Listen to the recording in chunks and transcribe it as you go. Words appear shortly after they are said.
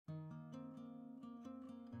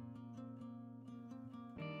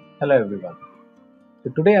Hello everyone.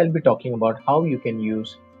 So today I'll be talking about how you can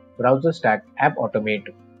use BrowserStack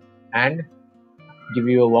AppAutomate and give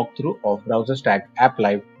you a walkthrough of BrowserStack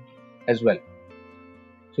AppLive as well.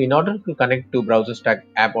 So in order to connect to BrowserStack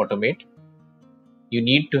AppAutomate, you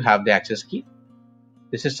need to have the access key.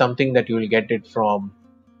 This is something that you will get it from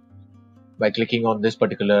by clicking on this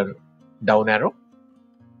particular down arrow.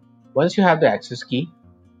 Once you have the access key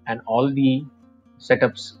and all the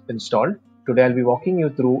setups installed, today I'll be walking you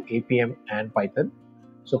through APM and Python.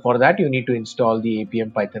 So for that you need to install the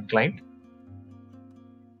APM Python client,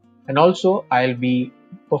 and also I'll be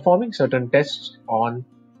performing certain tests on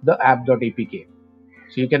the app.apk.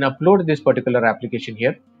 So you can upload this particular application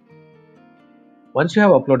here. Once you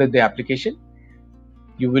have uploaded the application,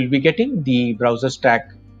 you will be getting the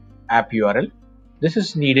BrowserStack app URL. This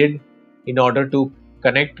is needed in order to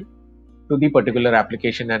connect to the particular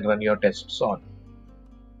application and run your tests on.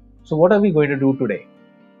 So what are we going to do today?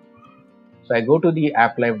 So I go to the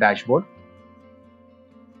AppLive dashboard.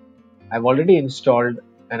 I've already installed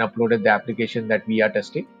and uploaded the application that we are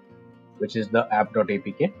testing, which is the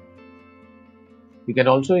app.apk. You can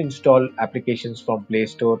also install applications from Play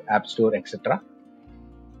Store, App Store, etc.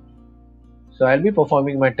 So I'll be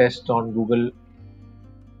performing my tests on Google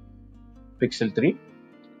Pixel 3.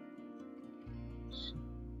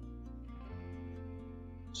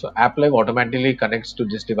 So AppLive automatically connects to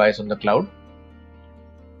this device on the cloud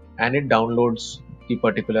and it downloads the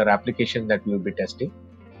particular application that we will be testing.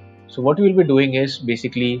 So what we will be doing is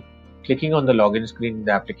basically clicking on the login screen in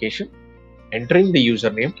the application, entering the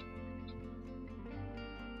username,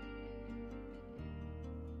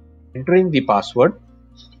 entering the password,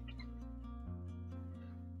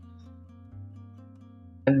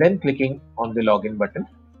 and then clicking on the login button.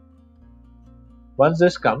 Once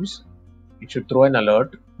this comes, it should throw an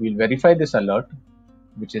alert. We'll verify this alert,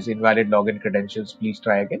 which is invalid login credentials, please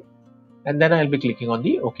try again. And then I'll be clicking on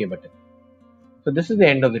the OK button. So this is the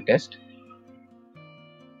end of the test.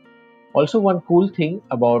 Also, one cool thing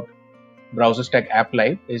about BrowserStack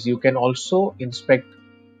AppLive is you can also inspect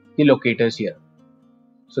the locators here.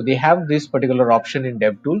 So they have this particular option in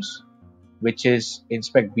DevTools, which is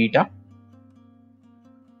Inspect Beta.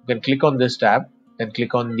 You can click on this tab, then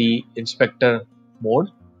click on the Inspector mode.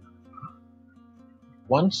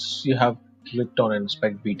 Once you have clicked on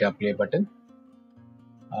Inspect Beta play button,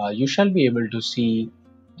 you shall be able to see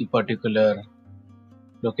the particular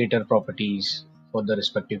locator properties for the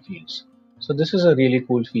respective fields. So this is a really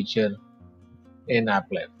cool feature in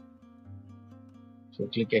AppLive. So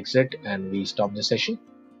click exit and we stop the session.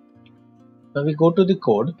 Now we go to the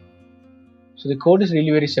code. So the code is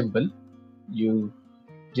really very simple. You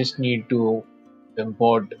just need to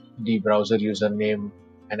import the browser username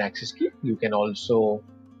and access key. You can also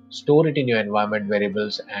store it in your environment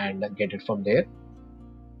variables and get it from there.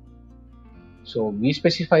 So we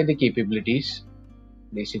specify the capabilities,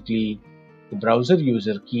 basically the browser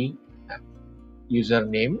user key,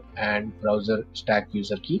 username and BrowserStack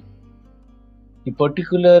user key, the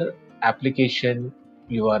particular application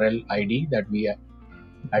URL ID that we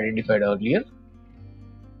identified earlier,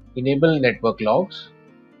 enable network logs,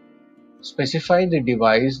 specify the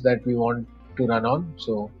device that we want to run on.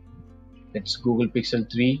 So it's Google Pixel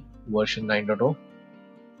 3 version 9.0.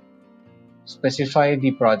 Specify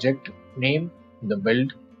the project name, the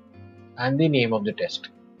build, and the name of the test.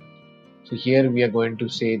 So here we are going to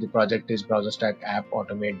say the project is BrowserStack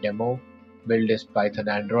AppAutomate Demo, build is Python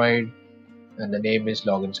Android, and the name is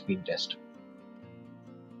Login Screen Test.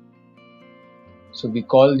 So we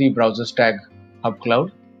call the BrowserStack Hub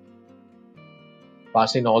Cloud,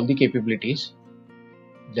 pass in all the capabilities,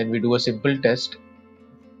 then we do a simple test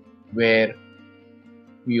where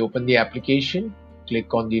we open the application,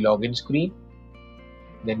 click on the login screen,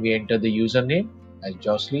 then we enter the username as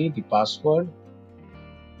Jocelyn, the password,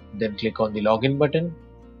 then click on the login button,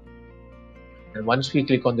 and once we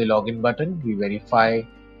click on the login button, we verify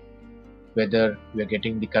whether we are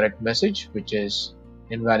getting the correct message, which is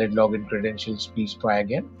invalid login credentials, please try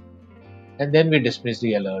again, and then we dismiss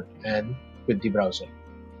the alert and quit the browser.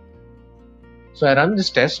 So I run this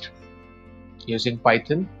test using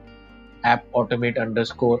Python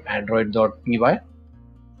AppAutomate_Android.py.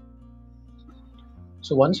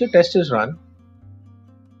 So once your test is run,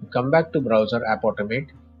 you come back to Browser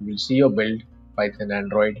AppAutomate, you will see your build Python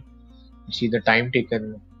Android, you see the time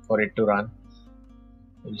taken for it to run,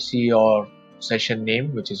 you will see your session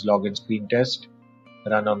name, which is Login Screen Test,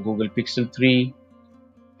 run on Google Pixel 3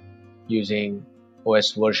 using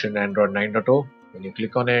OS version Android 9.0. When you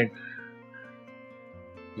click on it,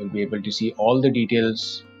 you'll be able to see all the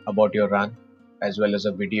details about your run as well as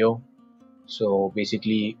a video. So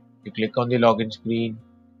basically you click on the login screen,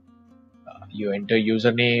 You enter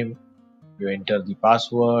username, you enter the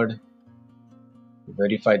password, you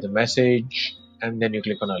verify the message, and then you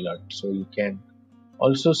click on alert. So you can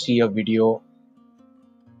also see a video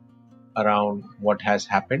around what has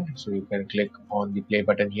happened. So you can click on the play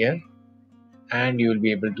button here, and you will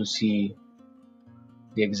be able to see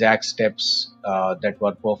the exact steps that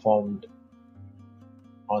were performed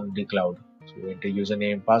on the cloud. So you enter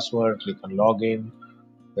username, password, click on login,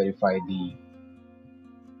 verify the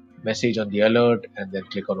message on the alert, and then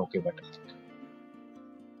click on OK button.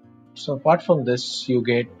 So apart from this, you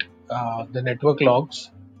get the network logs,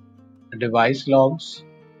 the device logs,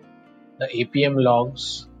 the APM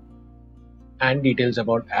logs, and details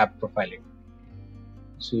about app profiling.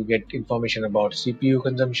 So you get information about CPU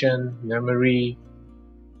consumption, memory,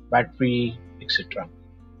 battery, etc.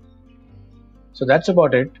 So that's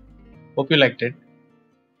about it. Hope you liked it.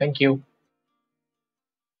 Thank you.